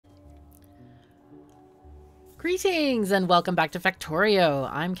Greetings and welcome back to Factorio.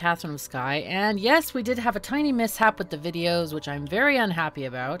 I'm KatherineOfSky, and yes, we did have a tiny mishap with the videos, which I'm very unhappy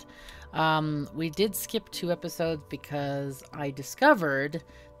about. We did skip 2 episodes because I discovered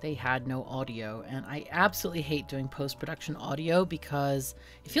they had no audio, and I absolutely hate doing post-production audio because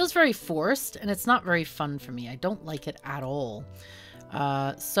it feels very forced and it's not very fun for me. I don't like it at all.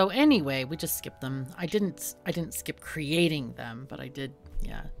 So anyway, we just skipped them. I didn't skip creating them, but I did.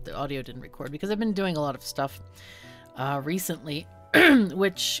 Yeah, the audio didn't record because I've been doing a lot of stuff recently,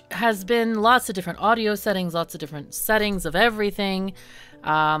 which has been lots of different audio settings, lots of different settings of everything.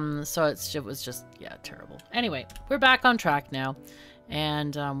 So it was just, yeah, terrible. Anyway, we're back on track now,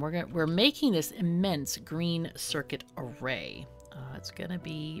 and we're making this immense green circuit array. It's gonna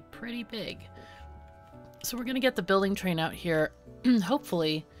be pretty big. So we're gonna get the building train out here,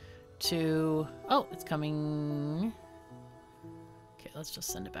 hopefully to... Oh, it's coming... Let's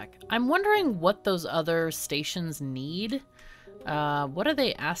just send it back. I'm wondering what those other stations need. What are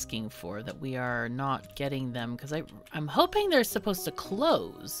they asking for that we are not getting them? Because I'm hoping they're supposed to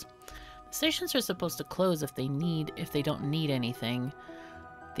close. The stations are supposed to close if they don't need anything.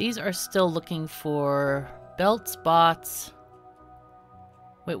 These are still looking for belts, bots.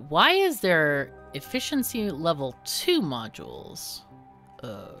 Wait, why is there efficiency level 2 modules?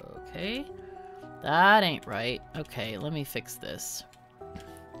 Okay. That ain't right. Okay, let me fix this.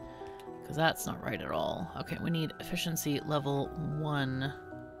 Because that's not right at all. Okay, we need efficiency level 1.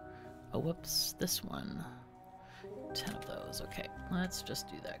 Oh, whoops, this one. 10 of those. Okay, let's just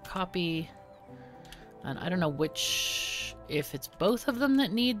do that. Copy. And I don't know which... if it's both of them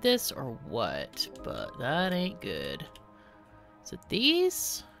that need this or what, but that ain't good. Is it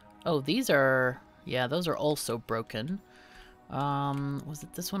these? Oh, these are... yeah, those are also broken. Was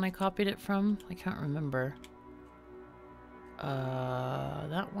it this one I copied it from? I can't remember.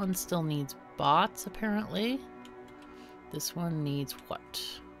 That one still needs bots, apparently. This one needs what?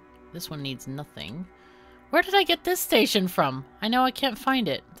 This one needs nothing. Where did I get this station from? I know I can't find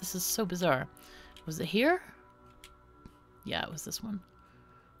it. This is so bizarre. Was it here? Yeah, it was this one.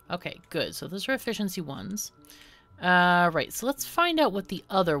 Okay, good. So those are efficiency ones. Right, so let's find out what the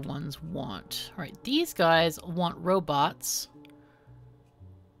other ones want. All right, these guys want robots.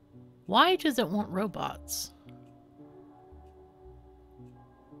 Why does it want robots?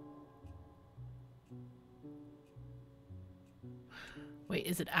 Wait,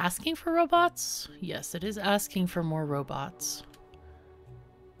 is it asking for robots? Yes, it is asking for more robots.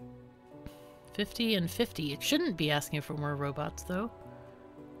 50 and 50. It shouldn't be asking for more robots, though.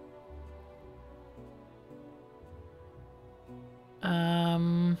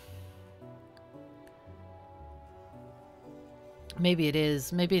 Maybe it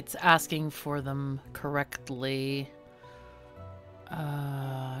is. Maybe it's asking for them correctly.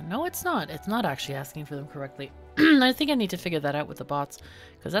 No, it's not. It's not actually asking for them correctly. I think I need to figure that out with the bots,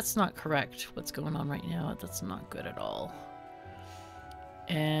 because that's not correct. What's going on right now? That's not good at all.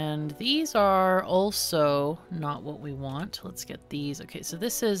 And these are also not what we want. Let's get these. Okay, so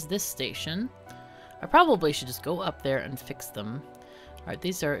this is this station. I probably should just go up there and fix them. All right,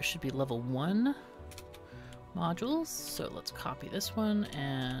 these should be level 1 modules. So let's copy this one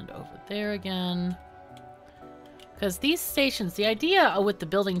and over there again. Because these stations, the idea with the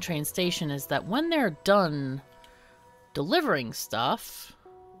building train station is that when they're done delivering stuff,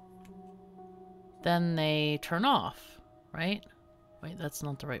 then they turn off, right? Wait, that's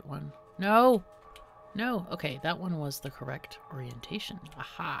not the right one. No! No! Okay, that one was the correct orientation.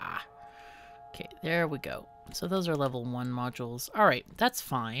 Aha! Okay, there we go. So those are level 1 modules. Alright, that's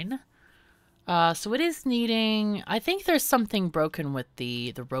fine. So it is needing... I think there's something broken with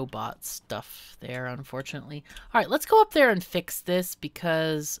the robot stuff there, unfortunately. Alright, let's go up there and fix this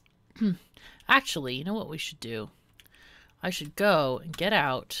because... actually, you know what we should do? I should go and get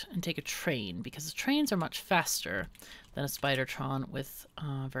out and take a train because the trains are much faster than a Spidertron with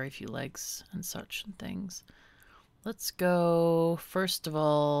very few legs and such and things. Let's go, first of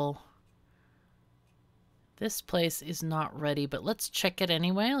all... This place is not ready, but let's check it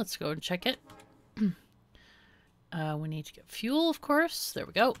anyway. Let's go and check it. We need to get fuel, of course. There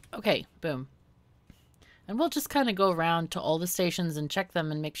we go. Okay, boom. And we'll just kind of go around to all the stations and check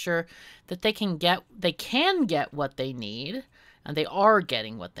them and make sure that they can get what they need, and they are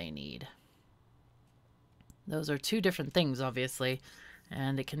getting what they need. Those are 2 different things, obviously,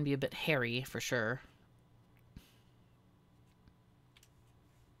 and it can be a bit hairy for sure.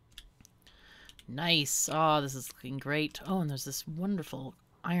 Nice. Oh, this is looking great. Oh, and there's this wonderful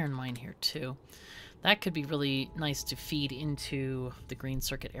iron mine here too. That could be really nice to feed into the green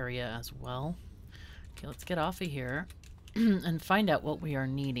circuit area as well. Okay, let's get off of here. and find out what we are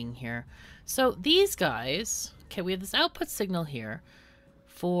needing here. So these guys, okay, we have this output signal here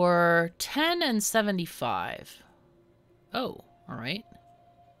for 10 and 75. Oh, all right.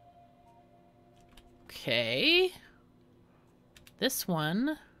 Okay. This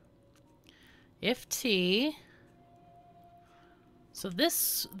one, if T, so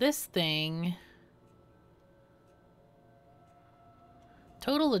this thing,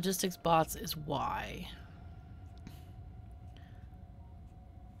 total logistics bots is Y.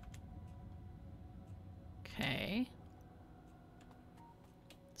 Okay.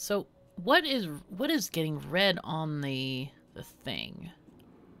 So what is getting read on the thing?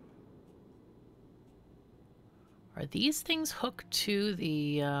 Are these things hooked to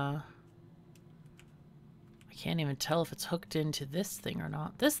the I can't even tell if it's hooked into this thing or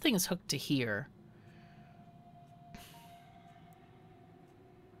not. This thing is hooked to here.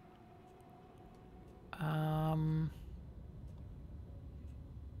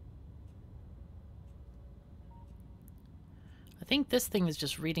 I think this thing is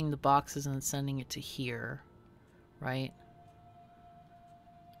just reading the boxes and sending it to here, right?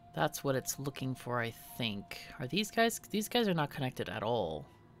 That's what it's looking for, I think. Are these guys are not connected at all.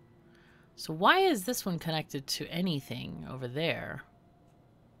 So why is this one connected to anything over there?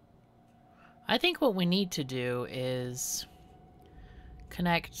 I think what we need to do is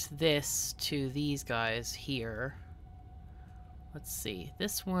connect this to these guys here. Let's see.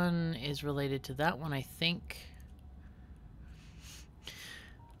 This one is related to that one, I think.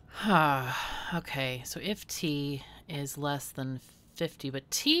 Okay, so if T is less than 50, but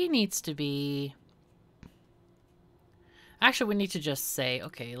T needs to be... Actually, we need to just say,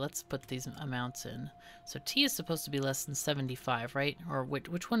 okay, let's put these amounts in. So T is supposed to be less than 75, right? Or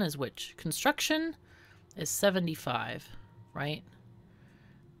which one is which? Construction is 75, right?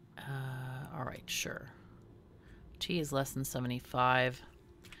 All right, sure. T is less than 75.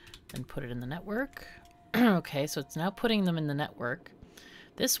 Then put it in the network. Okay, so it's now putting them in the network.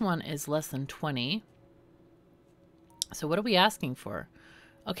 This one is less than 20. So what are we asking for?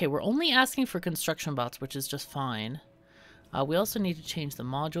 Okay, we're only asking for construction bots, which is just fine. We also need to change the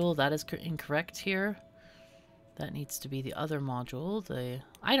module. That is incorrect here. That needs to be the other module.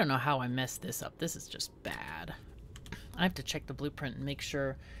 I don't know how I messed this up. This is just bad. I have to check the blueprint and make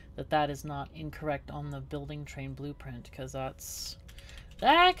sure that that is not incorrect on the building train blueprint, because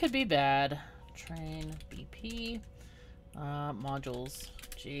that could be bad. Train BP modules.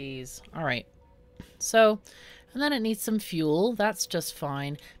 Jeez. All right. So, and then it needs some fuel. That's just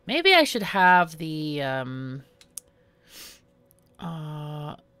fine. Maybe I should have the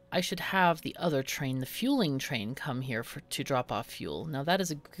other train, the fueling train, come here to drop off fuel. Now that is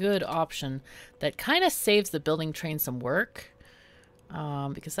a good option that kind of saves the building train some work,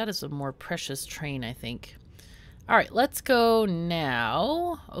 because that is a more precious train, I think. All right, let's go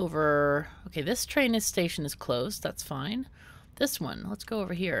now over. Okay, this station is closed. That's fine. This one, let's go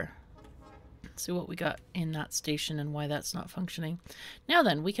over here. See what we got in that station and why that's not functioning. Now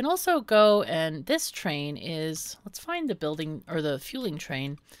then, we can also go, and this train is, let's find the building or the fueling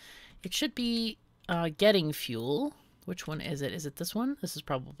train. It should be getting fuel. Which one is it? Is it this one? This is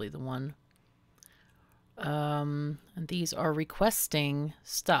probably the one. And these are requesting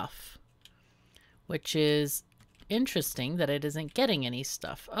stuff, which is interesting that it isn't getting any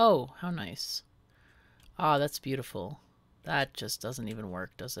stuff. Oh, how nice. Ah, that's beautiful. That just doesn't even work,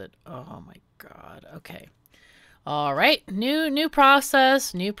 does it? Oh my god. Okay. All right. New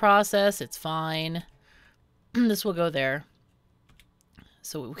process. New process. It's fine. This will go there.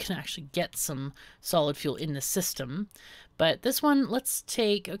 So we can actually get some solid fuel in the system. But this one, let's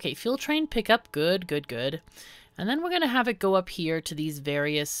take... Okay, fuel train pickup. Good, good, good. And then we're going to have it go up here to these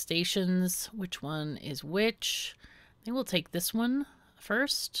various stations. Which one is which? I think we'll take this one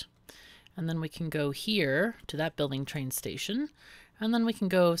first. And then we can go here to that building train station. And then we can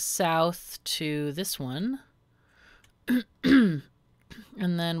go south to this one. And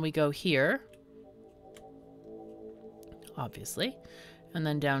then we go here. Obviously. And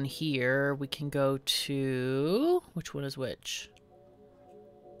then down here we can go to... Which one is which?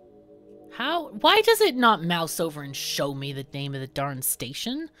 Why does it not mouse over and show me the name of the darn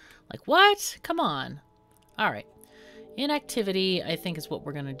station? Like, what? Come on. Alright. Inactivity, I think, is what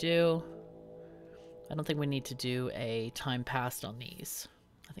we're going to do. I don't think we need to do a time passed on these.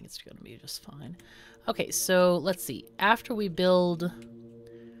 I think it's going to be just fine. Okay, so let's see. After we build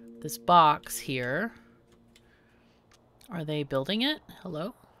this box here, are they building it?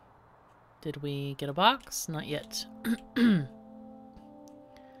 Hello? Did we get a box? Not yet. Come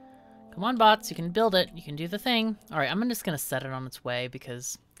on, bots. You can build it. You can do the thing. All right, I'm just going to set it on its way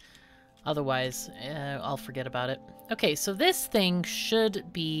because Otherwise, I'll forget about it. Okay, so this thing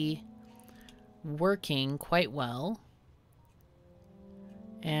should be working quite well.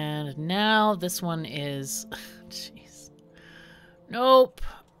 And now this one is... Jeez. Nope.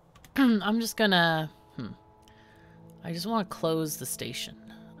 I'm just gonna... I just want to close the station.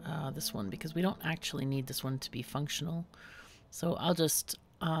 This one, because we don't actually need this one to be functional. So I'll just...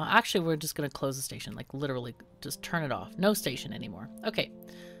 actually, we're just gonna close the station. Like, literally, just turn it off. No station anymore. Okay.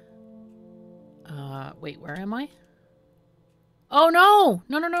 Wait, where am I? Oh, no!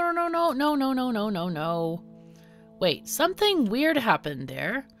 No, no, no, no, no, no, no, no, no, no, no. Wait, something weird happened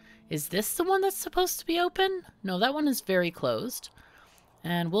there. Is this the one that's supposed to be open? No, that one is very closed.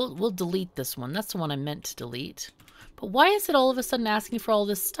 And we'll delete this one. That's the one I meant to delete. But why is it all of a sudden asking for all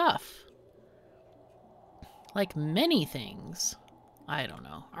this stuff? Like many things. I don't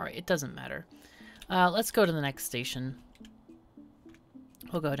know. Alright, it doesn't matter. Let's go to the next station.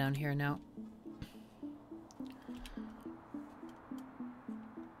 We'll go down here now.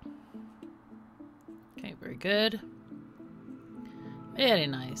 Okay, very good. Very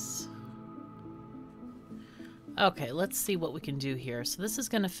nice. Okay, let's see what we can do here. So this is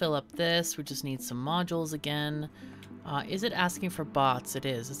going to fill up this. We just need some modules again. Is it asking for bots? It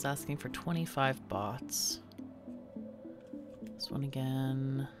is. It's asking for 25 bots. This one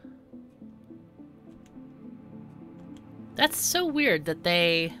again. That's so weird that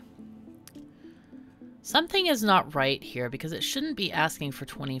they... Something is not right here because it shouldn't be asking for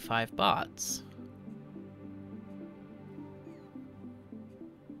 25 bots.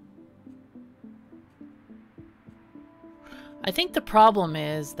 I think the problem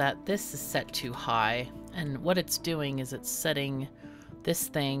is that this is set too high, and what it's doing is it's setting this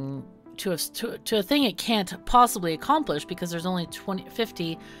thing to a thing it can't possibly accomplish because there's only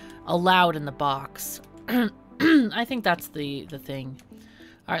 50 allowed in the box. I think that's the thing.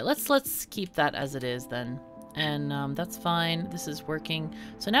 All right, let's keep that as it is then, and that's fine. This is working.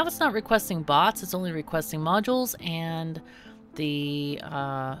 So now it's not requesting bots; it's only requesting modules and the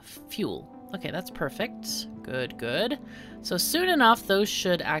fuel. Okay, that's perfect. Good, good. So soon enough, those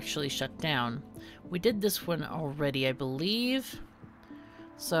should actually shut down. We did this one already, I believe.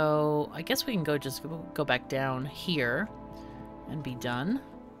 So I guess we can go back down here and be done.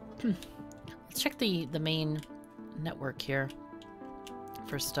 Let's check the main network here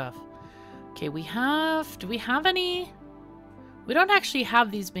for stuff. Okay, do we have any? We don't actually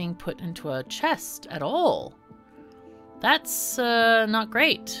have these being put into a chest at all. That's not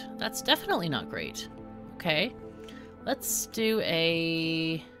great. That's definitely not great. Okay, let's do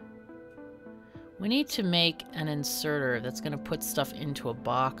a... We need to make an inserter that's going to put stuff into a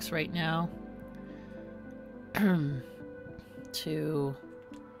box right now. to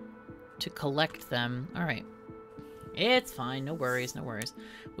collect them. All right. It's fine. No worries, no worries.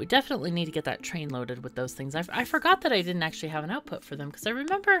 We definitely need to get that train loaded with those things. I forgot that I didn't actually have an output for them because I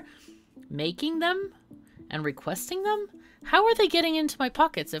remember making them and requesting them? How are they getting into my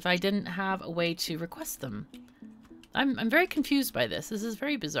pockets if I didn't have a way to request them? I'm very confused by this. This is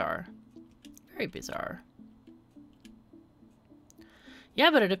very bizarre. Very bizarre.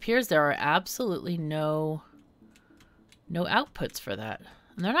 Yeah, but it appears there are absolutely no outputs for that.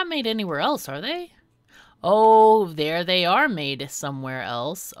 And they're not made anywhere else, are they? Oh, there they are made somewhere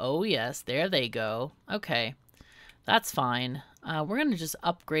else. Oh, yes, there they go. Okay, that's fine. We're going to just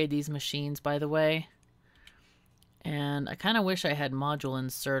upgrade these machines, by the way. And I kind of wish I had module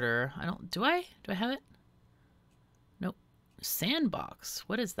inserter. Do I have it? Nope. Sandbox.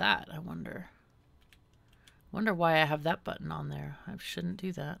 What is that? I wonder why I have that button on there. I shouldn't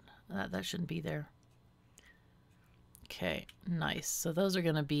do that. That shouldn't be there. Okay, nice. So those are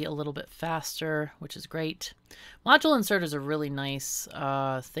going to be a little bit faster, which is great. Module insert is a really nice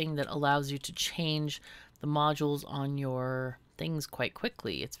thing that allows you to change the modules on your things quite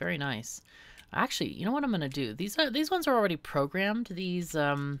quickly. It's very nice. Actually, you know what I'm going to do? These ones are already programmed, these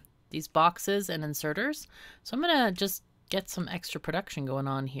boxes and inserters. So I'm going to just get some extra production going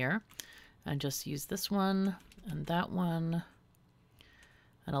on here and just use this one and that one.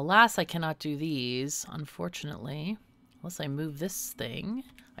 And alas, I cannot do these, unfortunately, unless I move this thing.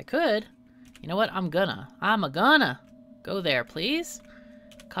 I could. You know what? I'm gonna go there, please.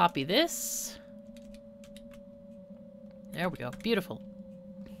 Copy this. There we go. Beautiful.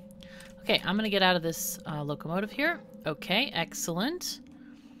 Okay, I'm going to get out of this locomotive here. Okay, excellent.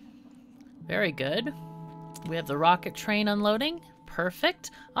 Very good. We have the rocket train unloading.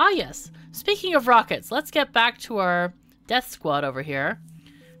 Perfect. Ah, yes. Speaking of rockets, let's get back to our death squad over here.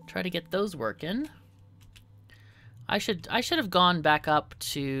 Try to get those working. I should have gone back up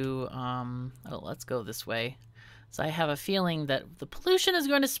to... oh, let's go this way. So I have a feeling that the pollution is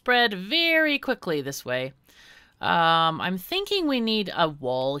going to spread very quickly this way. I'm thinking we need a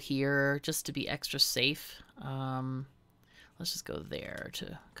wall here just to be extra safe. Let's just go there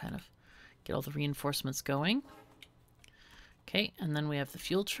to kind of get all the reinforcements going. Okay, and then we have the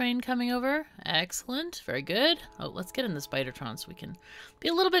fuel train coming over. Excellent, very good. Oh, let's get in the Spidertron so we can be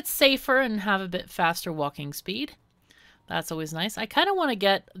a little bit safer and have a bit faster walking speed. That's always nice. I kind of want to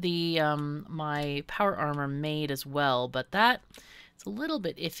get the my power armor made as well, but that it's a little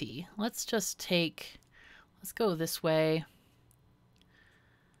bit iffy. Let's go this way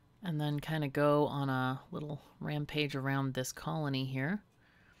and then kind of go on a little rampage around this colony here.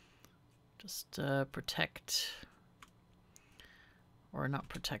 Just protect, or not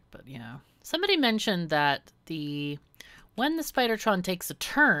protect, but yeah. Somebody mentioned that when the Spidertron takes a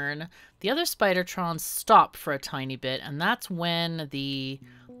turn, the other Spidertrons stop for a tiny bit, and that's when the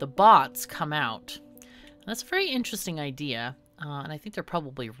bots come out. And that's a very interesting idea, and I think they're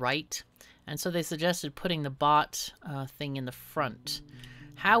probably right. And so they suggested putting the bot thing in the front.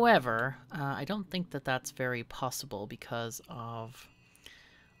 However, I don't think that that's very possible because of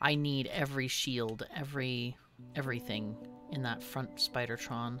I need every shield, everything in that front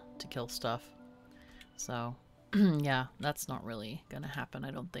Spidertron to kill stuff. So, yeah, that's not really gonna happen, I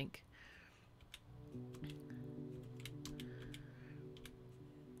don't think.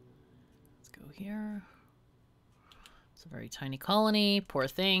 Let's go here. It's a very tiny colony. Poor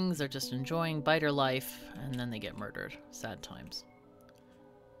things. They're just enjoying biter life, and then they get murdered. Sad times.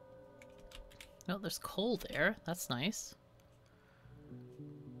 Oh, there's coal there. That's nice.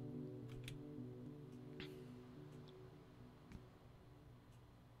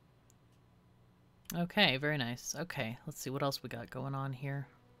 Okay, very nice. Okay, let's see what else we got going on here.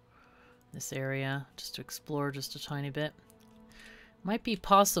 This area, just to explore just a tiny bit. Might be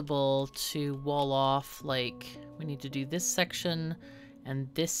possible to wall off, like, we need to do this section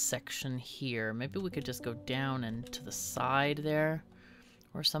and this section here. Maybe we could just go down and to the side there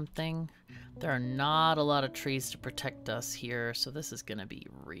or something. There are not a lot of trees to protect us here, so this is gonna be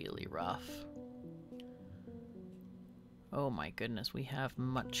really rough. Oh my goodness, we have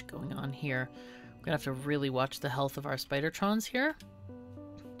much going on here. We're gonna have to really watch the health of our Spidertrons here.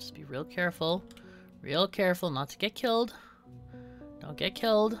 Just be real careful not to get killed. Don't get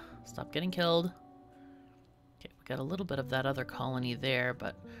killed. Stop getting killed. Okay, we got a little bit of that other colony there,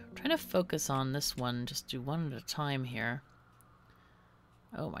 but I'm trying to focus on this one. Just do one at a time here.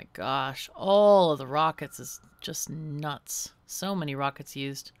 Oh my gosh, all of the rockets is just nuts. So many rockets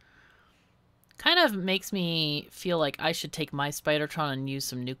used. Kind of makes me feel like I should take my Spidertron and use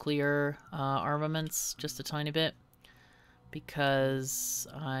some nuclear armaments just a tiny bit. Because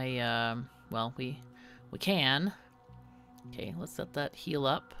well, we can. Okay, let's let that heal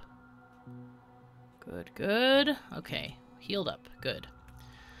up. Good, good. Okay, healed up. Good.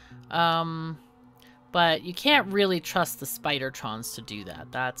 But you can't really trust the Spidertrons to do that.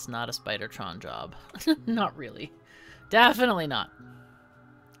 That's not a Spidertron job. Not really. Definitely not.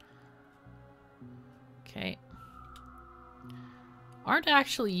 Okay. Aren't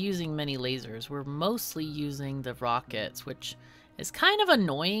actually using many lasers. We're mostly using the rockets, which is kind of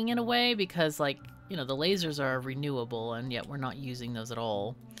annoying in a way because, like, you know, the lasers are renewable and yet we're not using those at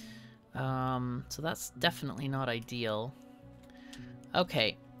all. So that's definitely not ideal.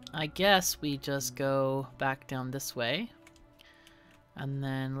 Okay, I guess we just go back down this way. And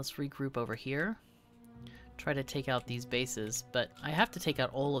then let's regroup over here. Try to take out these bases, but I have to take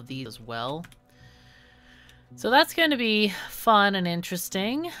out all of these as well. So that's going to be fun and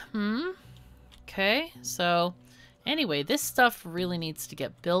interesting. Okay, so anyway, this stuff really needs to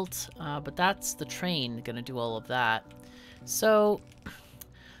get built, but that's the train going to do all of that. So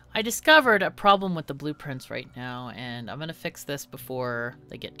I discovered a problem with the blueprints right now, and I'm going to fix this before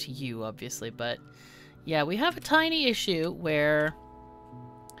they get to you, obviously. But yeah, we have a tiny issue where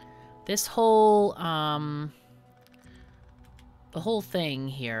this whole the whole thing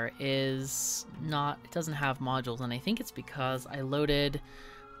here is not, it doesn't have modules, and I think it's because I loaded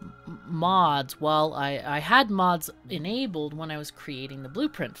mods while I had mods enabled when I was creating the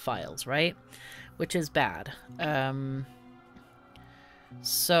blueprint files, right? Which is bad.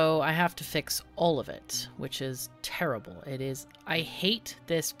 So I have to fix all of it, which is terrible. It is, I hate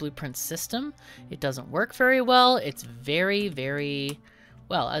this blueprint system. It doesn't work very well. It's very, very,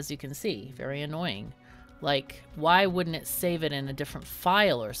 well, as you can see, very annoying. Like, why wouldn't it save it in a different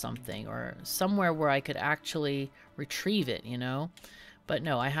file or something, or somewhere where I could actually retrieve it, you know? But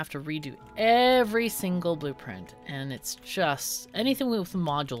no, I have to redo every single blueprint, and it's just anything with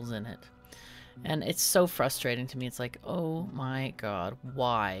modules in it. And it's so frustrating to me. It's like, oh my god,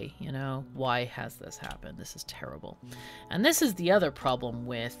 why? You know, why has this happened? This is terrible. And this is the other problem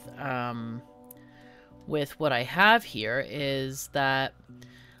with what I have here is that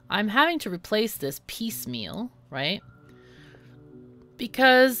I'm having to replace this piecemeal, right?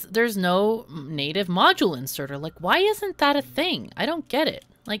 Because there's no native module inserter. Like, why isn't that a thing? I don't get it.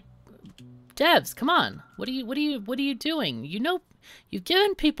 Like, devs, come on. What are you doing? You know, you've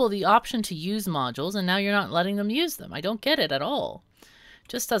given people the option to use modules and now you're not letting them use them. I don't get it at all.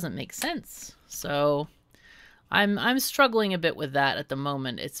 Just doesn't make sense. So I'm struggling a bit with that at the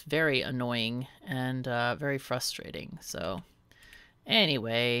moment. It's very annoying and very frustrating. So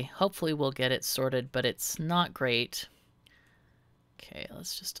anyway, hopefully we'll get it sorted, but it's not great. Okay,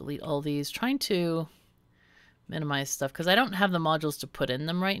 let's just delete all these. Trying to minimize stuff because I don't have the modules to put in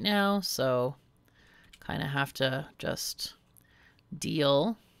them right now, so kind of have to just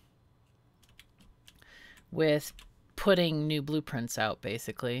deal with putting new blueprints out,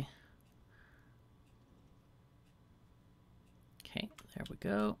 basically. Okay, there we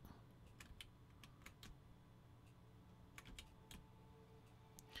go.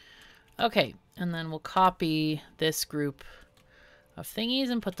 Okay, and then we'll copy this group of thingies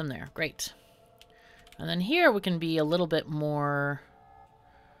and put them there. Great. And then here we can be a little bit more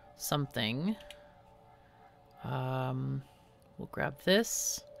something. We'll grab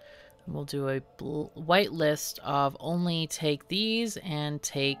this and we'll do a white list of only take these and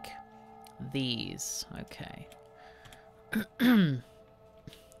take these. Okay. So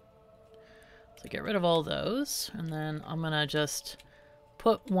get rid of all those, and then I'm gonna just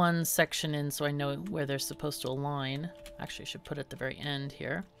put one section in so I know where they're supposed to align. Actually, I should put it at the very end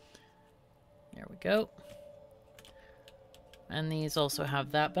here. There we go. And these also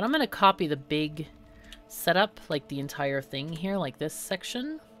have that, but I'm gonna copy the big setup, like the entire thing here, like this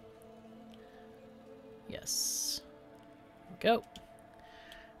section. Yes. There we go.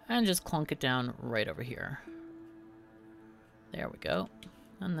 And just clunk it down right over here. There we go.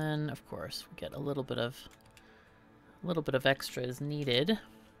 And then, of course, we get a little bit of extra is needed.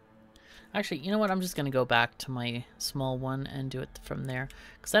 Actually, you know what? I'm just going to go back to my small one and do it from there,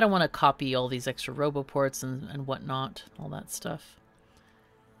 because I don't want to copy all these extra roboports and whatnot, all that stuff.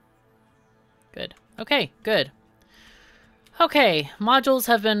 Good. Okay, good. Okay, modules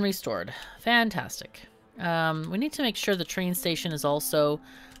have been restored. Fantastic. We need to make sure the train station is also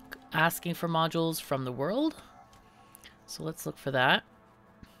asking for modules from the world. So let's look for that.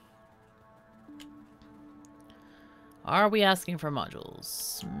 Are we asking for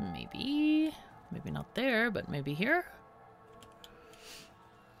modules? Maybe. Maybe not there, but maybe here.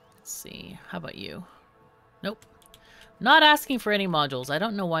 Let's see. How about you? Nope. Not asking for any modules. I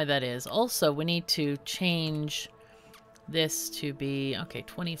don't know why that is. Also, we need to change this to be... Okay,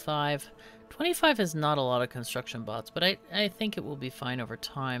 25. 25 is not a lot of construction bots, but I think it will be fine over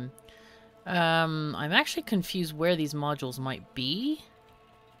time. I'm actually confused where these modules might be.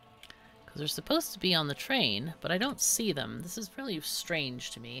 Because they're supposed to be on the train, but I don't see them. This is really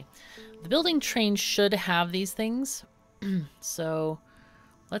strange to me. The building train should have these things. So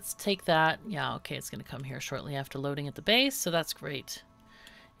let's take that. Yeah, okay, it's going to come here shortly after loading at the base, so that's great.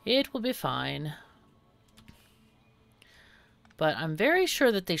 It will be fine. But I'm very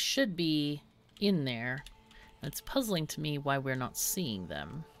sure that they should be in there. And it's puzzling to me why we're not seeing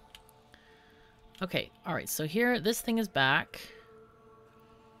them. Okay, alright, so here, this thing is back.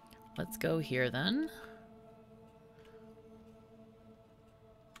 Let's go here then.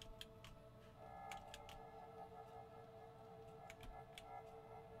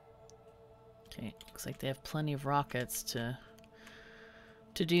 Okay, looks like they have plenty of rockets to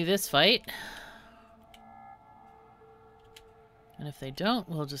do this fight. And if they don't,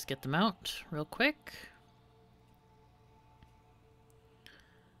 we'll just get them out real quick.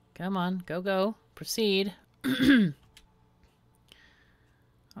 Come on, go, go. Proceed.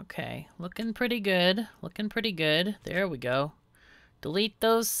 Okay, looking pretty good. Looking pretty good. There we go. Delete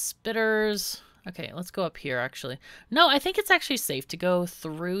those spitters. Okay, let's go up here, actually. No, I think it's actually safe to go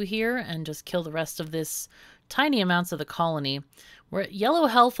through here and just kill the rest of this tiny amounts of the colony. We're at yellow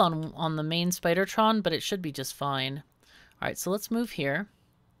health on the main Spidertron, but it should be just fine. Alright, so let's move here.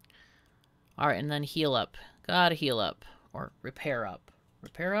 Alright, and then heal up. Gotta heal up. Or repair up.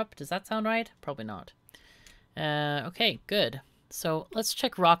 Repair up? Does that sound right? Probably not. Okay, good. So let's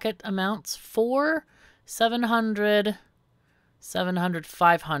check rocket amounts. 4, 700, 700,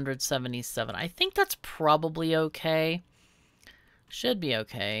 577. I think that's probably okay. Should be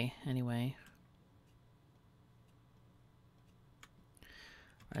okay, anyway.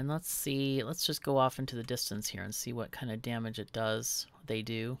 And let's see, let's just go off into the distance here and see what kind of damage it does. They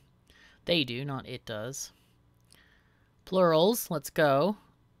do. They do, not it does. Plurals, let's go.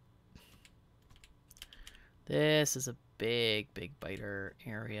 This is a big, big biter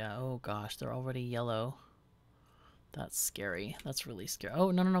area. Oh gosh, they're already yellow. That's scary. That's really scary.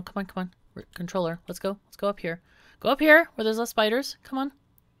 Oh, no, no, no, come on, come on. Controller, let's go. Let's go up here. Go up here where there's less spiders. Come on.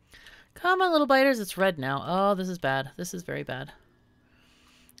 Come on, little biters. It's red now. Oh, this is bad. This is very bad.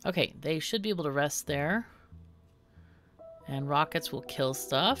 Okay, they should be able to rest there. And rockets will kill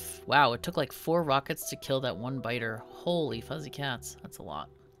stuff. Wow, it took like 4 rockets to kill that one biter. Holy fuzzy cats. That's a lot.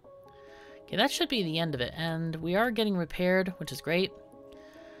 Okay, that should be the end of it. And we are getting repaired, which is great.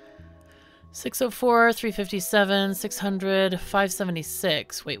 604, 357, 600,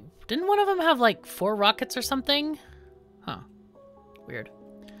 576. Wait, didn't one of them have like 4 rockets or something? Huh. Weird.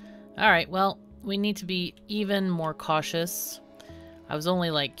 Alright, well, we need to be even more cautious. I was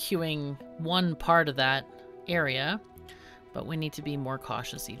only like queuing one part of that area, but we need to be more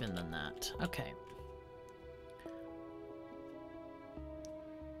cautious even than that. Okay.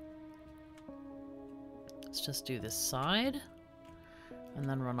 Let's just do this side and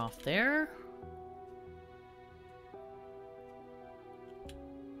then run off there.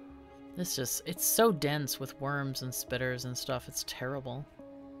 This just, it's so dense with worms and spitters and stuff. It's terrible.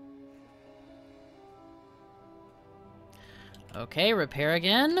 Okay, repair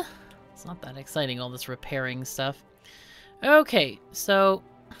again. It's not that exciting, all this repairing stuff. Okay, so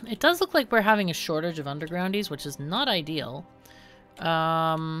it does look like we're having a shortage of undergroundies, which is not ideal.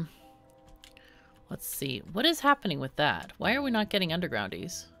 Let's see. What is happening with that? Why are we not getting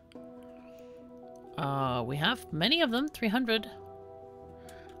undergroundies? We have many of them, 300.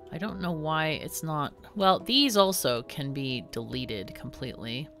 I don't know why it's not... Well, these also can be deleted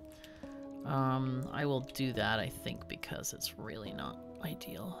completely. I will do that, I think, because it's really not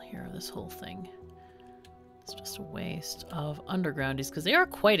ideal here, this whole thing. It's just a waste of undergroundies, because they are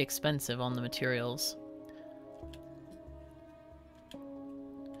quite expensive on the materials.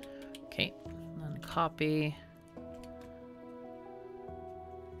 Okay, and then copy.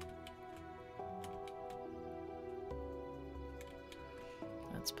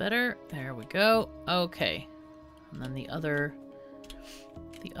 That's better. There we go. Okay. And then the other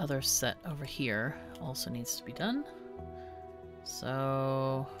set over here also needs to be done.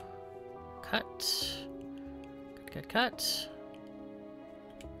 So cut. Cut, cut.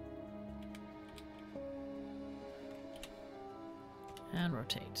 And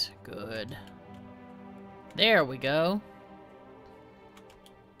rotate. Good. There we go.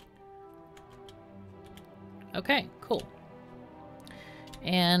 Okay, cool.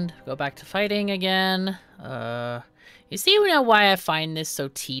 And go back to fighting again. You see now why I find this so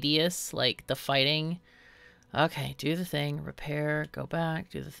tedious, like the fighting? Okay, do the thing, repair, go back,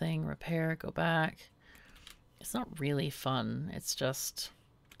 do the thing, repair, go back. It's not really fun, it's just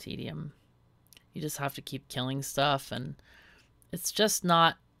tedium. You just have to keep killing stuff, and it's just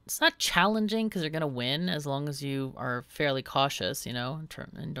not, it's not challenging because you're going to win as long as you are fairly cautious, you know,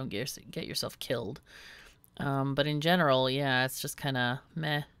 and don't get yourself killed. But in general, yeah, it's just kind of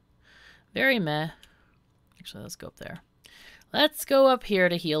meh. Very meh. Actually, let's go up there. Let's go up here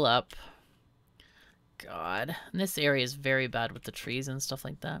to heal up. God. And this area is very bad with the trees and stuff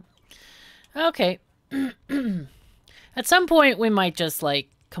like that. Okay. At some point, we might just, like,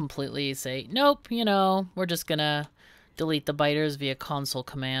 completely say, nope, you know, we're just gonna delete the biters via console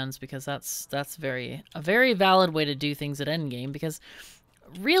commands, because that's a very valid way to do things at endgame, because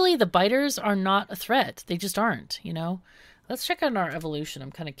really the biters are not a threat. They just aren't, you know? Let's check out our evolution.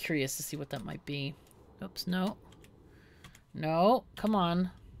 I'm kind of curious to see what that might be. Oops, no. No, come on.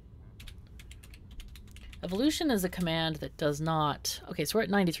 Evolution is a command that does not... Okay, so we're at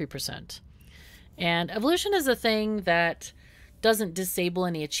 93%. And evolution is a thing that doesn't disable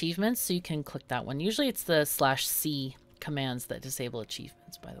any achievements, so you can click that one. Usually it's the /C commands that disable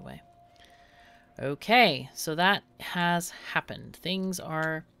achievements, by the way. Okay, so that has happened. Things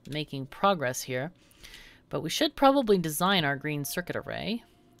are making progress here. But we should probably design our green circuit array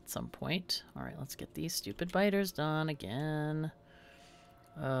at some point. All right, let's get these stupid biters done again.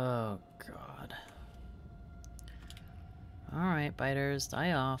 Oh, God. All right, biters,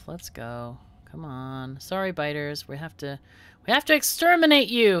 die off. Let's go. Come on. Sorry, biters. We have to exterminate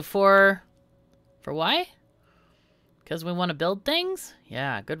you for why? Because we want to build things?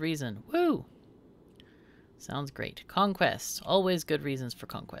 Yeah, good reason. Woo! Sounds great. Conquest. Always good reasons for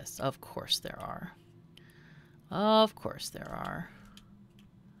conquest. Of course there are. Of course there are.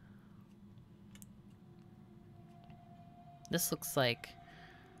 This looks like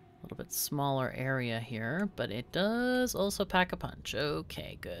A little bit smaller area here, but it does also pack a punch.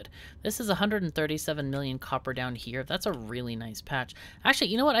 Okay, good. This is 137 million copper down here. That's a really nice patch.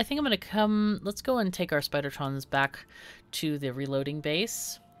 Actually, you know what? I think I'm going to come... Let's go and take our Spidertrons back to the reloading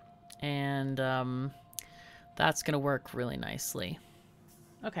base. And that's going to work really nicely.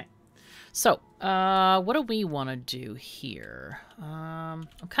 Okay. So, what do we want to do here? I'm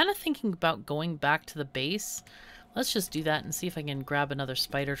kind of thinking about going back to the base. Let's just do that and see if I can grab another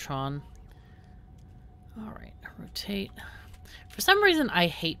Spidertron. Alright, rotate. For some reason, I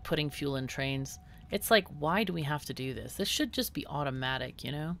hate putting fuel in trains. It's like, why do we have to do this? This should just be automatic,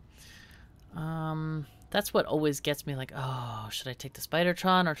 you know? That's what always gets me like, oh, should I take the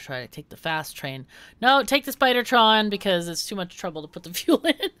Spidertron or should I take the fast train? No, take the Spidertron because it's too much trouble to put the fuel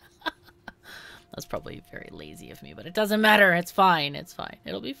in. That's probably very lazy of me, but it doesn't matter. It's fine. It's fine.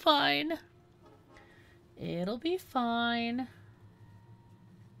 It'll be fine. It'll be fine.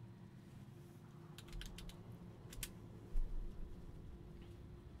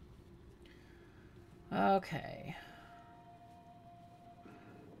 Okay.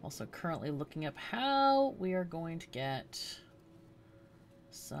 Also currently looking up how we are going to get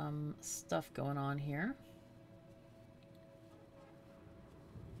some stuff going on here.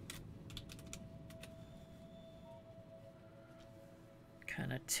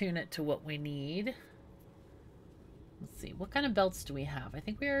 Kind of tune it to what we need. Let's see, what kind of belts do we have? I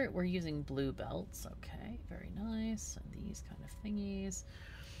think we're using blue belts. Okay, very nice. And these kind of thingies.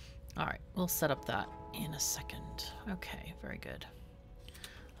 All right, we'll set up that in a second. Okay, very good.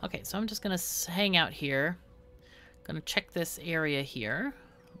 Okay, so I'm just gonna hang out here. Gonna check this area here,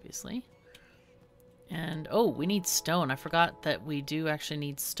 obviously. And, oh, we need stone. I forgot that we do actually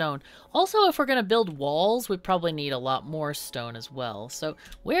need stone. Also, if we're gonna build walls, we probably need a lot more stone as well. So,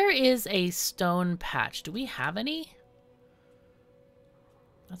 where is a stone patch? Do we have any?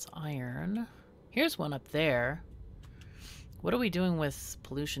 That's iron. Here's one up there. What are we doing with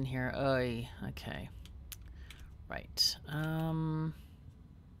pollution here? Oh, okay. Right.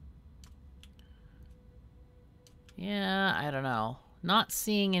 Yeah, I don't know. Not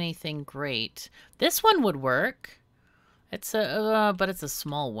seeing anything great. This one would work. It's a, but it's a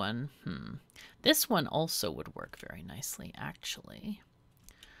small one. This one also would work very nicely, actually.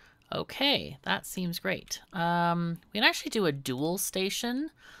 Okay, that seems great. We can actually do a dual station,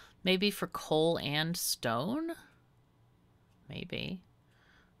 maybe for coal and stone. Maybe.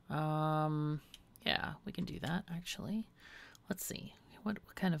 Yeah, we can do that, actually. Let's see. What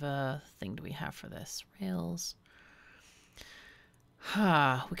kind of a thing do we have for this? Rails.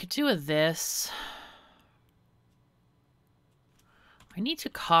 We could do this. I need to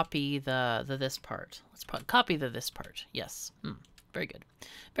copy the this part. Let's copy the this part. Yes. Very good.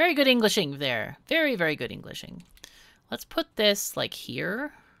 Very good Englishing there. Very, very good Englishing. Let's put this like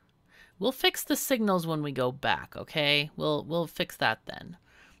here. We'll fix the signals when we go back, okay? We'll fix that then.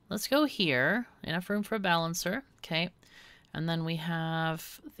 Let's go here. Enough room for a balancer. Okay. And then we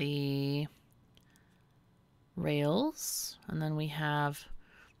have the rails. And then we have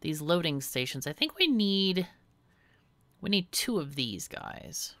these loading stations. I think we need two of these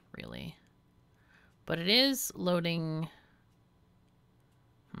guys, really. But it is loading...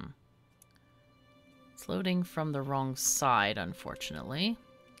 It's loading from the wrong side, unfortunately.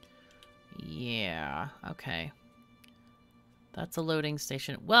 Yeah, okay. That's a loading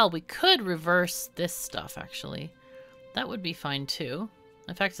station. Well, we could reverse this stuff, actually. That would be fine, too.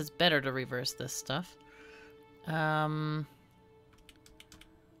 In fact, it's better to reverse this stuff.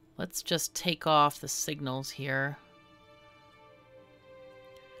 Let's just take off the signals here.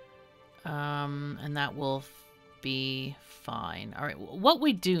 And that will be fine. All right, what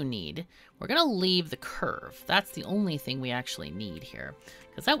we do need, we're going to leave the curve. That's the only thing we actually need here,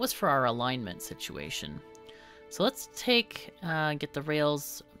 because that was for our alignment situation. So let's take, get the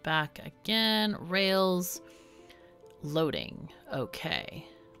rails back again. Rails, loading. Okay,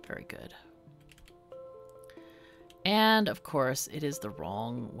 very good. And, of course, it is the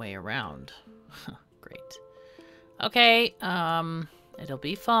wrong way around. Great. Okay, it'll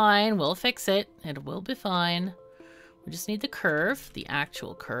be fine. We'll fix it. It will be fine. We just need the curve, the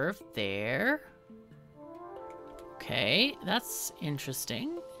actual curve. There. Okay, that's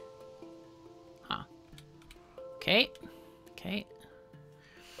interesting. Huh. Okay. Okay.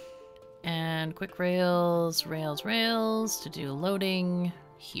 And quick rails, rails, rails to do loading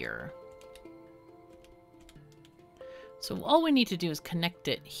here. So all we need to do is connect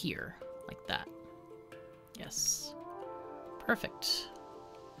it here, like that. Yes. Perfect.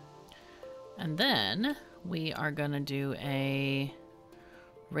 And then we are going to do a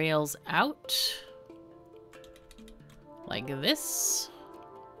rails out like this.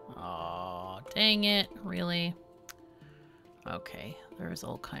 Oh, dang it. Really? Okay, there's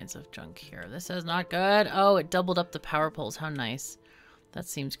all kinds of junk here. This is not good. Oh, it doubled up the power poles. How nice. That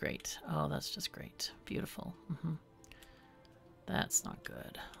seems great. Oh, that's just great. Beautiful. That's not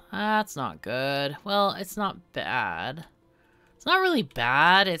good. That's not good. Well, it's not bad. It's not really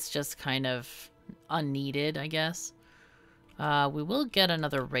bad. It's just kind of unneeded, I guess. We will get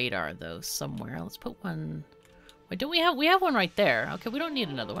another radar, though, somewhere. Let's put one... Wait, don't we have... We have one right there. Okay, we don't need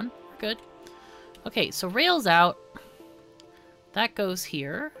another one. We're good. Okay, so rails out. That goes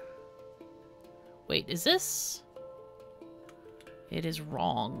here. Wait, is this... It is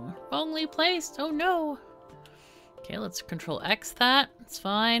wrong. Wrongly placed. Oh, no. Okay, let's Control X that. It's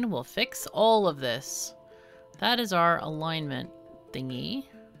fine. We'll fix all of this. That is our alignment thingy.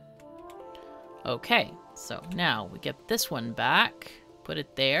 Okay, so now we get this one back. Put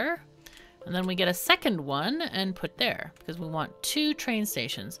it there. And then we get a second one and put there. Because we want 2 train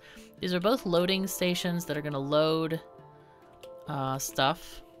stations. These are both loading stations that are going to load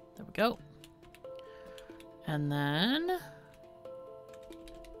stuff. There we go. And then...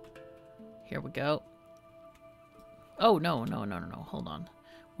 Here we go. Oh, no. Hold on.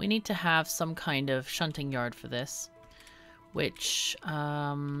 We need to have some kind of shunting yard for this. Which,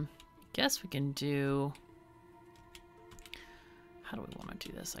 guess we can do... How do we want to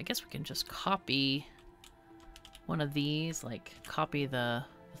do this? I guess we can just copy one of these. Like, copy the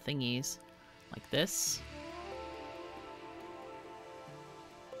thingies. Like this.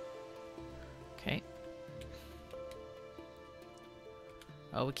 Okay.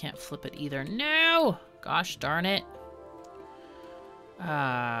 Oh, we can't flip it either. No! Gosh darn it.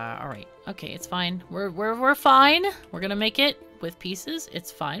 Alright. Okay, it's fine. We're fine. We're gonna make it with pieces.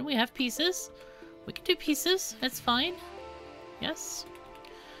 It's fine. We have pieces. We can do pieces. It's fine. Yes.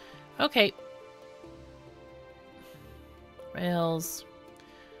 Okay. Rails.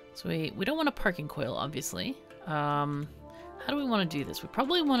 So we don't want a parking coil, obviously. How do we want to do this? We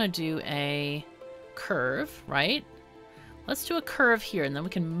probably want to do a curve, right? Let's do a curve here, and then we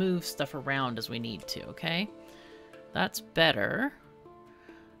can move stuff around as we need to, okay? That's better.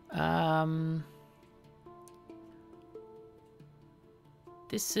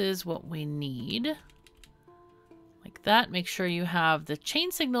 This is what we need. Like that. Make sure you have the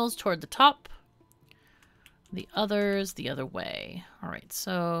chain signals toward the top. The others the other way. Alright,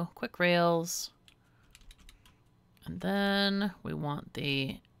 so quick rails. And then we want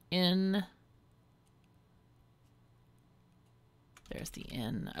the in. There's the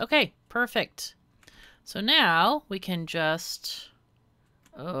in. Okay, perfect. So now we can just...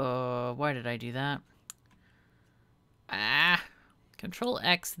 Oh, why did I do that? Control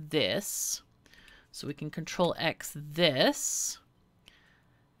X this. So we can Control X this.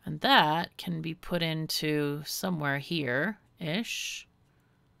 And that can be put into somewhere here-ish.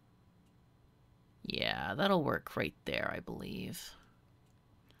 Yeah, that'll work right there, I believe.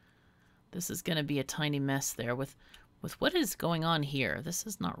 This is going to be a tiny mess there with what is going on here. This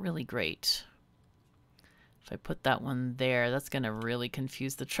is not really great. If I put that one there, that's going to really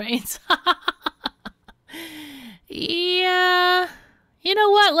confuse the trains. Yeah. You know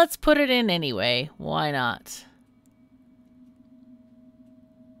what? Let's put it in anyway. Why not?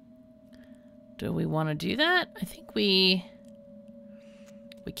 Do we want to do that? I think we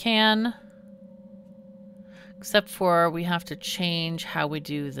can. Except for we have to change how we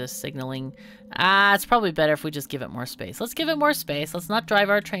do the signaling. It's probably better if we just give it more space. Let's give it more space. Let's not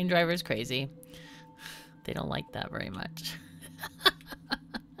drive our train drivers crazy. They don't like that very much.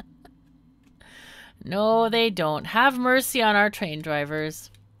 No, they don't. Have mercy on our train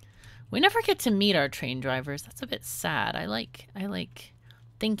drivers. We never get to meet our train drivers. That's a bit sad. I like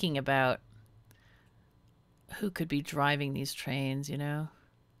thinking about who could be driving these trains, you know?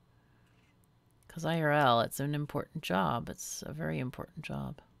 Because IRL, it's an important job. It's a very important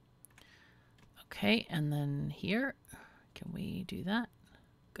job. Okay, and then here, can we do that?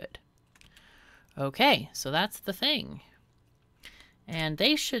 Good. Okay, so that's the thing. And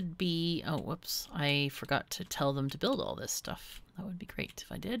they should be... Oh, whoops. I forgot to tell them to build all this stuff. That would be great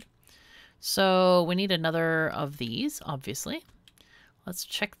if I did. So we need another of these, obviously. Let's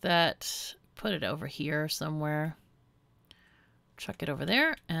check that. Put it over here somewhere. Chuck it over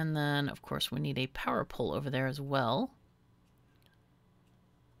there. And then, of course, we need a power pole over there as well.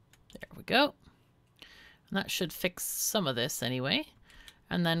 There we go. And that should fix some of this anyway.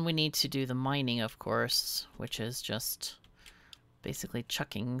 And then we need to do the mining, of course, which is just... basically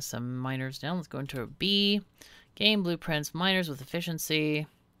chucking some miners down. Let's go into a B. Game blueprints, miners with efficiency.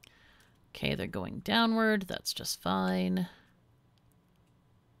 Okay, they're going downward. That's just fine.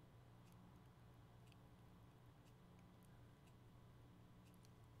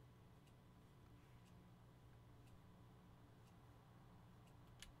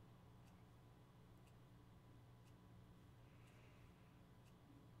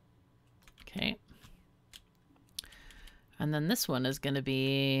 And then this one is going to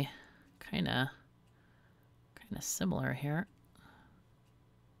be kind of similar here.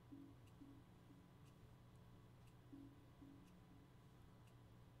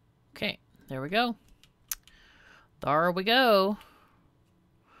 Okay, there we go. There we go.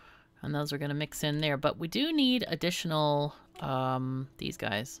 And those are going to mix in there. But we do need additional, these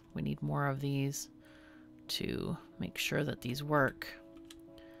guys. We need more of these to make sure that these work.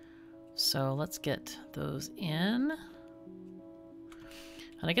 So let's get those in.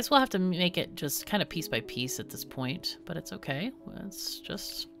 And I guess we'll have to make it just kind of piece by piece at this point, but it's okay. It's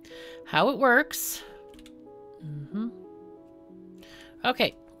just how it works.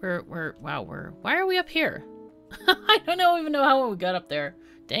 Okay, why are we up here? I don't even know how we got up there.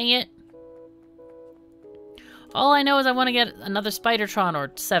 Dang it. All I know is I want to get another Spidertron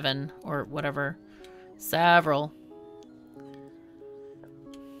or 7 or whatever. Several.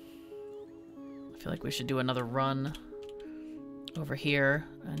 I feel like we should do another run over here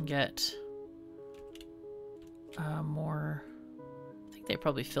and get more. I think they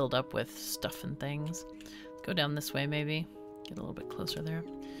probably filled up with stuff and things. Let's go down this way maybe. Get a little bit closer there.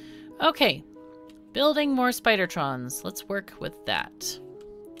 Okay. Building more Spidertrons. Let's work with that.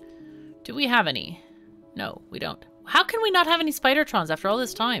 Do we have any? No, we don't. How can we not have any Spidertrons after all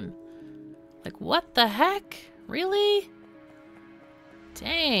this time? Like, what the heck? Really?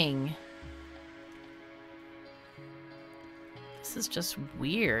 Dang. This is just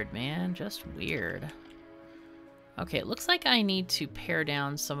weird, man. Just weird. Okay, it looks like I need to pare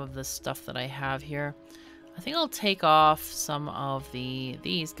down some of the stuff that I have here. I think I'll take off some of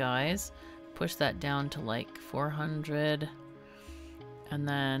these guys. Push that down to like 400. And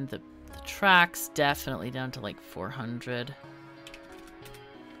then the tracks definitely down to like 400.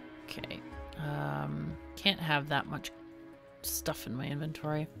 Okay. Can't have that much stuff in my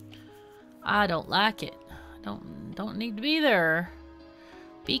inventory. I don't like it. Don't need to be there.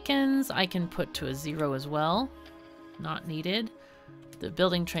 Beacons I can put to a 0 as well. Not needed. The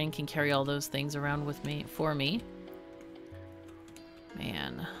building train can carry all those things around with me for me.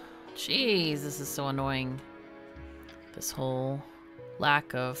 Man. Jeez, this is so annoying. This whole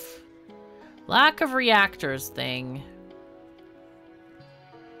lack of reactors thing.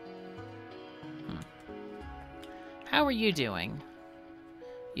 How are you doing?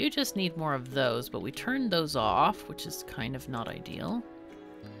 You just need more of those, but we turned those off, which is kind of not ideal.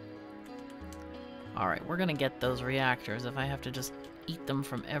 Alright, we're gonna get those reactors if I have to just eat them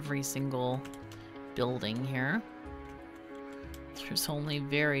from every single building here. There's only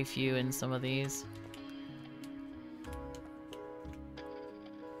very few in some of these.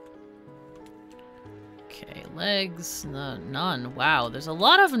 Okay, legs, none. Wow, there's a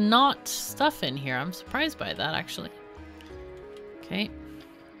lot of not stuff in here. I'm surprised by that, actually. Okay.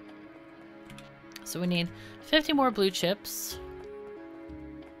 So we need 50 more blue chips.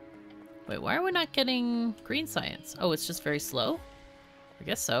 Wait, why are we not getting green science? Oh, it's just very slow? I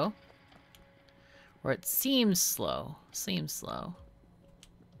guess so. Or it seems slow. Seems slow.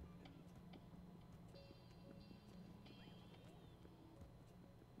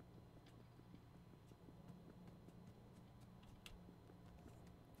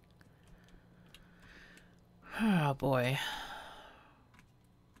 Oh boy.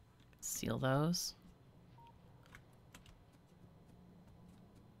 Seal those.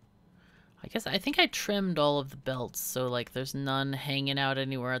 I think I trimmed all of the belts, so like there's none hanging out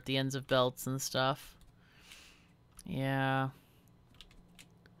anywhere at the ends of belts and stuff. Yeah.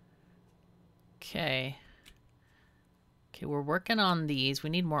 Okay. Okay, we're working on these. We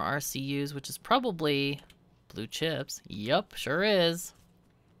need more RCUs, which is probably blue chips. Yup, sure is.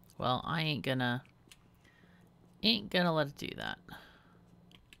 Well, I ain't gonna let it do that.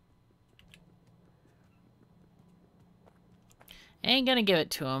 Ain't gonna give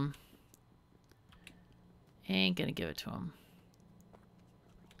it to him. Ain't gonna give it to him.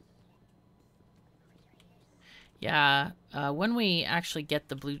 Yeah, when we actually get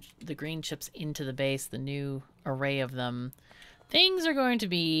the green chips into the base, the new array of them, things are going to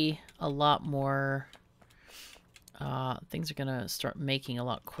be a lot more. Things are gonna start making a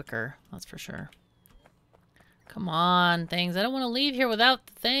lot quicker. That's for sure. Come on, things! I don't want to leave here without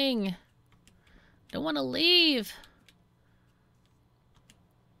the thing. Don't want to leave.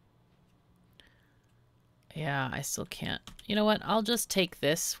 Yeah, I still can't. You know what? I'll just take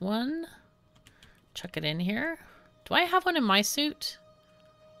this one. Chuck it in here. Do I have one in my suit?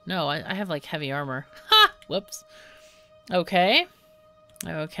 No, I have like heavy armor. Ha! Whoops. Okay.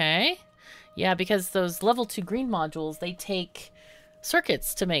 Okay. Yeah, because those level 2 green modules, they take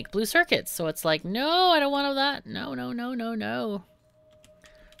circuits to make blue circuits. So it's like, no, I don't want all that. No, no, no, no, no.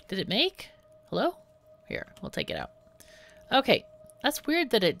 Did it make? Hello? Here, we'll take it out. Okay, that's weird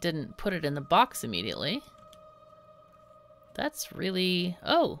that it didn't put it in the box immediately. That's really...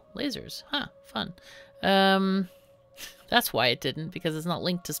 Oh, lasers. Huh, fun. That's why it didn't, because it's not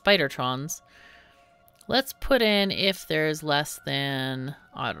linked to Spidertrons. Let's put in if there's less than,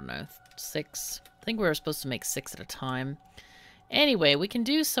 I don't know, 6. I think we were supposed to make 6 at a time. Anyway, we can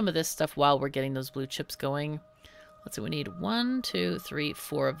do some of this stuff while we're getting those blue chips going. Let's see, we need 1, 2, 3,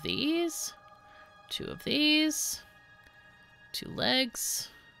 4 of these. 2 of these. 2 legs.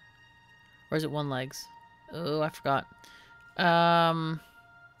 Or is it 1 legs? Oh, I forgot. And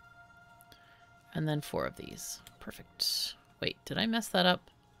then 4 of these. Perfect. Wait, did I mess that up?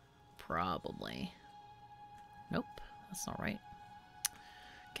 Probably. Nope, that's not right.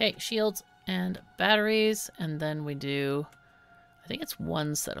 Okay, shields and batteries, and then we do, I think it's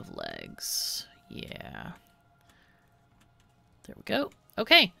 1 set of legs. Yeah. There we go.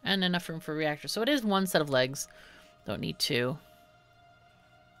 Okay, and enough room for reactor. So it is 1 set of legs. Don't need 2.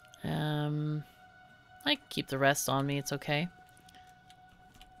 I can keep the rest on me, it's okay.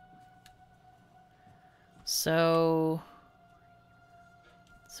 So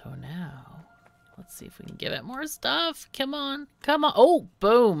now, let's see if we can give it more stuff. Come on, come on. Oh,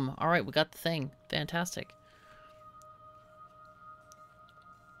 boom. All right, we got the thing. Fantastic.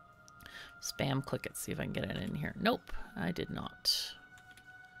 Spam click it, see if I can get it in here. Nope, I did not.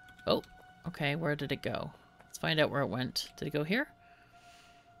 Oh, okay, where did it go? Let's find out where it went. Did it go here?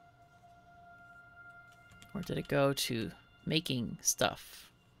 Or did it go to making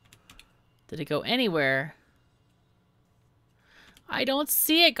stuff? Did it go anywhere? I don't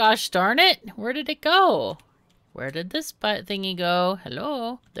see it, gosh darn it. Where did it go? Where did this thingy go?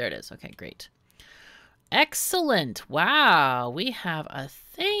 Hello? There it is. Okay, great. Excellent. Wow, we have a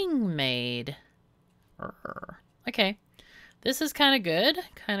thing made. Okay. This is kind of good.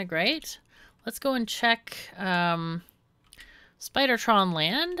 Kind of great. Let's go and check Spidertron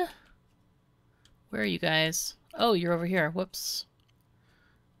land. Where are you guys? Oh, you're over here. Whoops.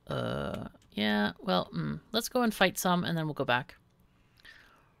 Yeah, well, let's go and fight some, and then we'll go back.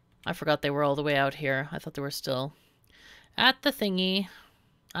 I forgot they were all the way out here. I thought they were still at the thingy,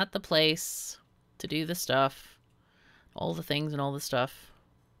 at the place, to do the stuff. All the things and all the stuff.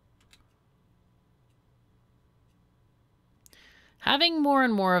 Having more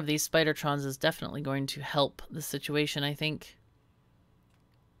and more of these Spidertrons is definitely going to help the situation, I think.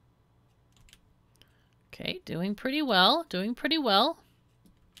 Okay, doing pretty well. Doing pretty well.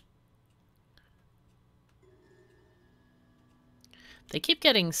 They keep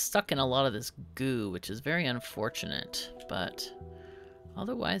getting stuck in a lot of this goo, which is very unfortunate, but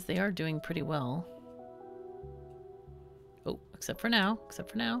otherwise they are doing pretty well. Oh, except for now,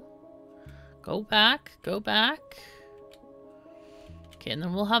 except for now. Go back, go back. Okay, and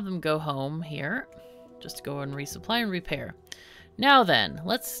then we'll have them go home here. Just to go and resupply and repair. Now then,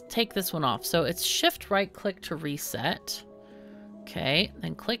 let's take this one off. So it's shift right click to reset. Okay,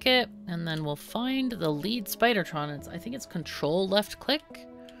 then click it, and then we'll find the lead Spidertron. I think it's control left click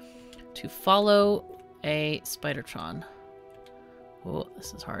to follow a Spidertron. Oh,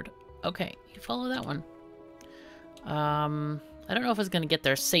 this is hard. Okay, you follow that one. I don't know if it's going to get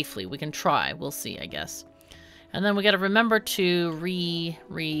there safely. We can try. We'll see, I guess. And then we got to remember to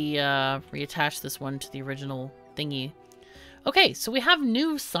reattach this one to the original thingy. Okay, so we have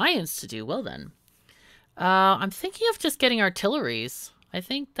new science to do. Well then. I'm thinking of just getting artilleries. I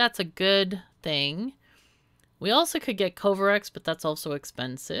think that's a good thing. We also could get Kovarex, but that's also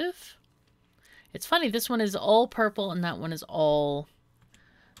expensive. It's funny, this one is all purple and that one is all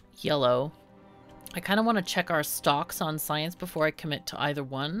yellow. I kind of want to check our stocks on science before I commit to either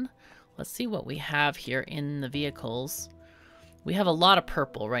one. Let's see what we have here in the vehicles. We have a lot of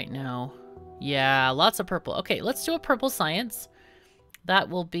purple right now. Yeah, lots of purple. Okay, let's do a purple science. That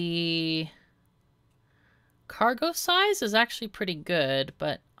will be... Cargo size is actually pretty good,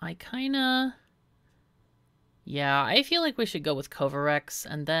 but I kind of... Yeah, I feel like we should go with Kovarex,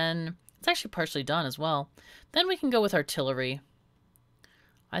 and then... It's actually partially done as well. Then we can go with artillery.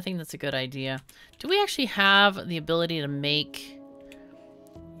 I think that's a good idea. Do we actually have the ability to make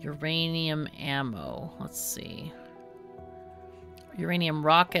uranium ammo? Let's see. Uranium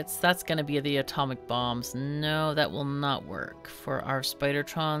rockets, that's going to be the atomic bombs. No, that will not work for our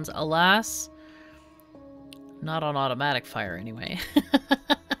Spidertrons. Alas... Not on automatic fire, anyway.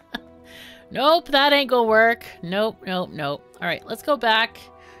 Nope, that ain't gonna work. Nope, nope, nope. All right, let's go back.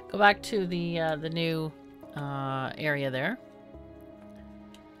 Go back to the new area there.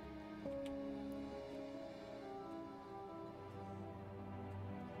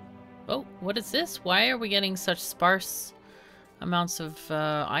 Oh, what is this? Why are we getting such sparse amounts of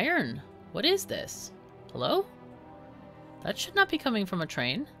iron? What is this? Hello? That should not be coming from a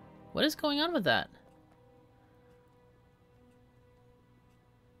train. What is going on with that?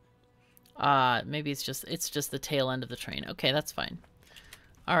 Maybe it's just the tail end of the train. Okay, that's fine.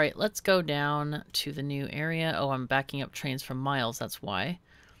 All right, let's go down to the new area. Oh, I'm backing up trains from miles. That's why.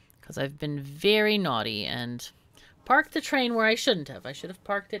 Because I've been very naughty and parked the train where I shouldn't have. I should have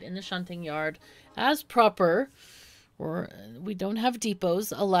parked it in the shunting yard as proper. Or we don't have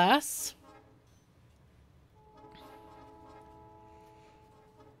depots, alas.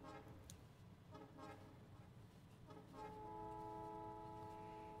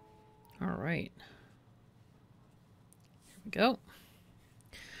 All right. Here we go.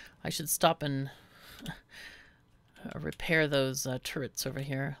 I should stop and repair those turrets over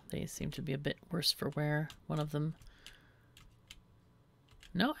here. They seem to be a bit worse for wear. One of them.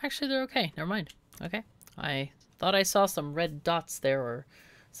 No, actually they're okay. Never mind. Okay. I thought I saw some red dots there or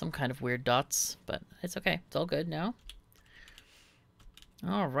some kind of weird dots, but it's okay. It's all good now.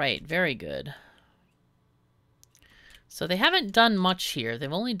 All right. Very good. So they haven't done much here.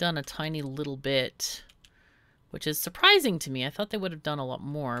 They've only done a tiny little bit, which is surprising to me. I thought they would have done a lot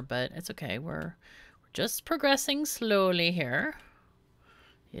more, but it's okay. We're just progressing slowly here.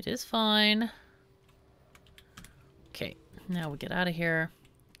 It is fine. Okay, now we get out of here.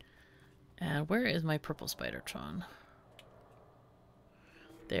 And where is my purple Spidertron?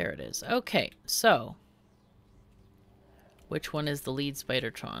 There it is. Okay, so which one is the lead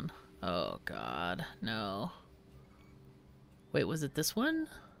Spidertron? Oh God, no. Wait, was it this one?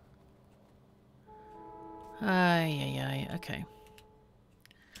 Ay, okay.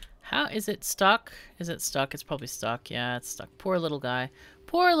 How is it stuck? Is it stuck? It's probably stuck. Yeah, it's stuck. Poor little guy.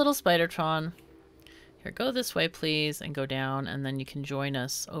 Poor little Spidertron. Here, go this way, please, and go down, and then you can join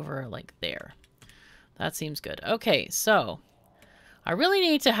us over, like, there. That seems good. Okay, so I really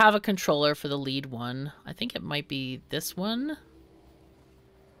need to have a controller for the lead one. I think it might be this one.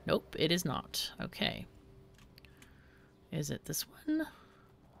 Nope, it is not. Okay. Is it this one?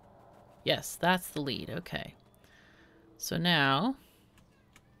 Yes, that's the lead. Okay. So now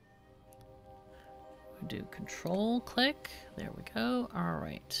we do control click. There we go. All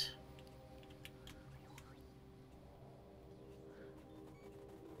right.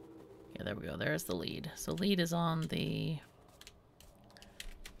 Yeah, there we go. There's the lead. So lead is on the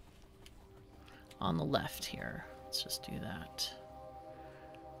left here. Let's just do that.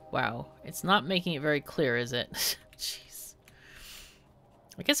 Wow, it's not making it very clear, is it? Jeez.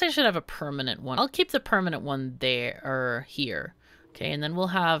 I guess I should have a permanent one. I'll keep the permanent one there or here. Okay, and then we'll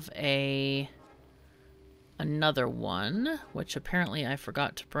have another one, which apparently I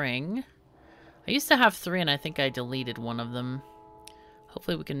forgot to bring. I used to have 3 and I think I deleted one of them.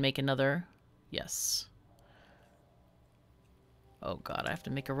 Hopefully we can make another. Yes. Oh God, I have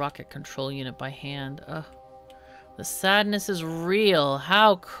to make a rocket control unit by hand. Ugh. The sadness is real.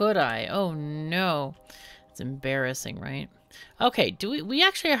 How could I? Oh no. It's embarrassing, right? Okay, we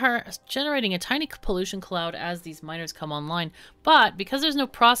actually are generating a tiny pollution cloud as these miners come online, but because there's no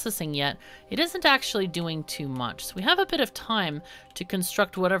processing yet, it isn't actually doing too much. So we have a bit of time to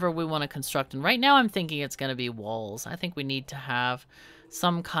construct whatever we want to construct, and right now I'm thinking it's going to be walls. I think we need to have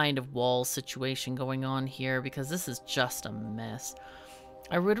some kind of wall situation going on here because this is just a mess.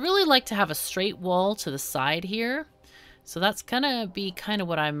 I would really like to have a straight wall to the side here. So that's gonna be kind of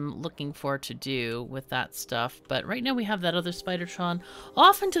what I'm looking for to do with that stuff. But right now we have that other Spidertron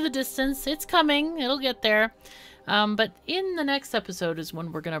off into the distance. It's coming. It'll get there. But in the next episode is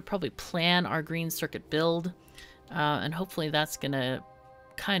when we're gonna probably plan our green circuit build. And hopefully that's gonna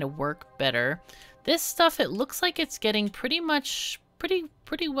kind of work better. This stuff, it looks like it's getting pretty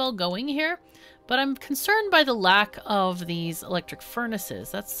well going here. But I'm concerned by the lack of these electric furnaces.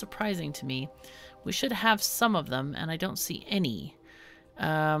 That's surprising to me. We should have some of them, and I don't see any.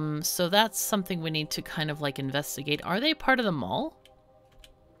 So that's something we need to kind of like investigate. Are they part of the mall?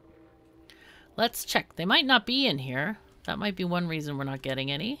 Let's check. They might not be in here. That might be one reason we're not getting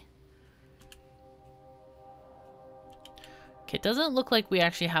any. Okay, it doesn't look like we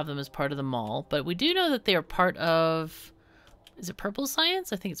actually have them as part of the mall, but we do know that they are part of... Is it Purple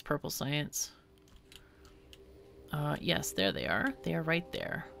Science? I think it's Purple Science. Yes, there they are. They are right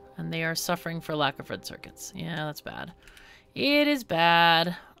there. And they are suffering for lack of red circuits. Yeah, that's bad. It is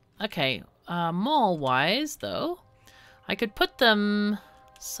bad. Okay, mall-wise, though, I could put them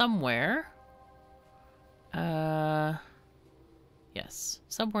somewhere. Yes,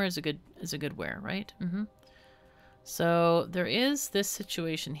 somewhere is a good where, right? Mm-hmm. So there is this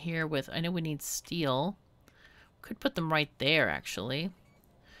situation here with, I know we need steel. Could put them right there, actually.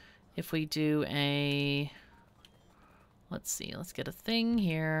 If we do a... Let's see, let's get a thing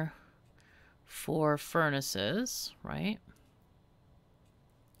here for furnaces, right?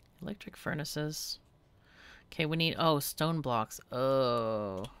 Electric furnaces. Okay, we need... Oh, stone blocks.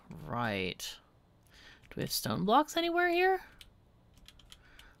 Oh, right. Do we have stone blocks anywhere here?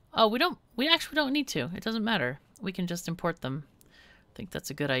 Oh, we don't... We actually don't need to. It doesn't matter. We can just import them. I think that's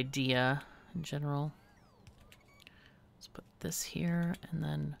a good idea in general. Let's put this here, and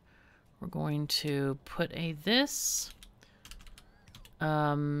then we're going to put a this...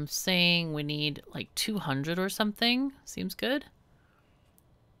 saying we need like 200 or something. Seems good.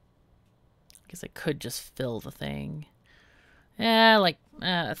 I guess I could just fill the thing. Yeah, like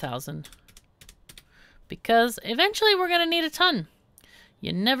 1,000. Because eventually we're gonna need a ton.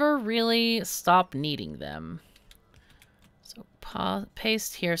 You never really stop needing them. So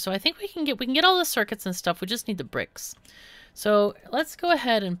paste here. So I think we can get all the circuits and stuff. We just need the bricks. So let's go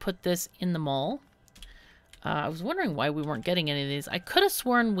ahead and put this in the mall. I was wondering why we weren't getting any of these. I could have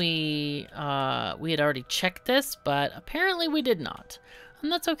sworn we had already checked this, but apparently we did not.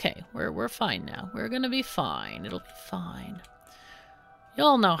 And that's okay. We're fine now. We're gonna be fine. It'll be fine. You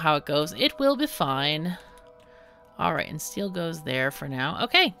all know how it goes. It will be fine. Alright, and steel goes there for now.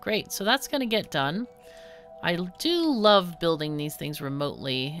 Okay, great. So that's gonna get done. I do love building these things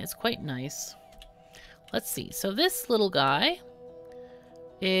remotely. It's quite nice. Let's see. So this little guy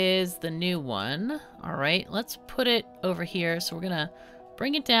is the new one. All right, let's put it over here. So we're gonna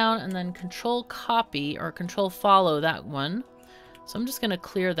bring it down and then control copy or control follow that one. So I'm just gonna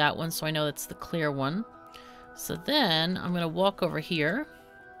clear that one so I know it's the clear one. So then I'm gonna walk over here.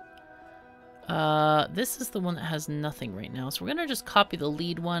 This is the one that has nothing right now. So we're gonna just copy the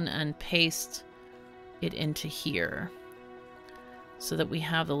lead one and paste it into here so that we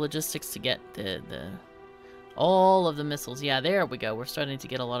have the logistics to get all of the missiles. Yeah, there we go. We're starting to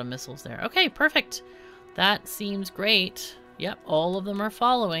get a lot of missiles there. Okay, perfect. That seems great. Yep, all of them are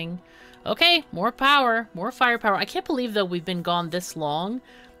following. Okay, more power, more firepower. I can't believe, though, we've been gone this long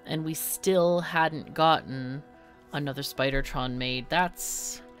and we still hadn't gotten another Spidertron made.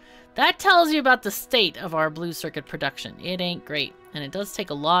 That tells you about the state of our blue circuit production. It ain't great. And it does take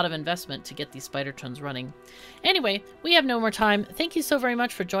a lot of investment to get these Spidertrons running. Anyway, we have no more time. Thank you so very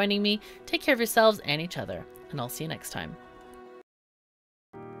much for joining me. Take care of yourselves and each other. And I'll see you next time.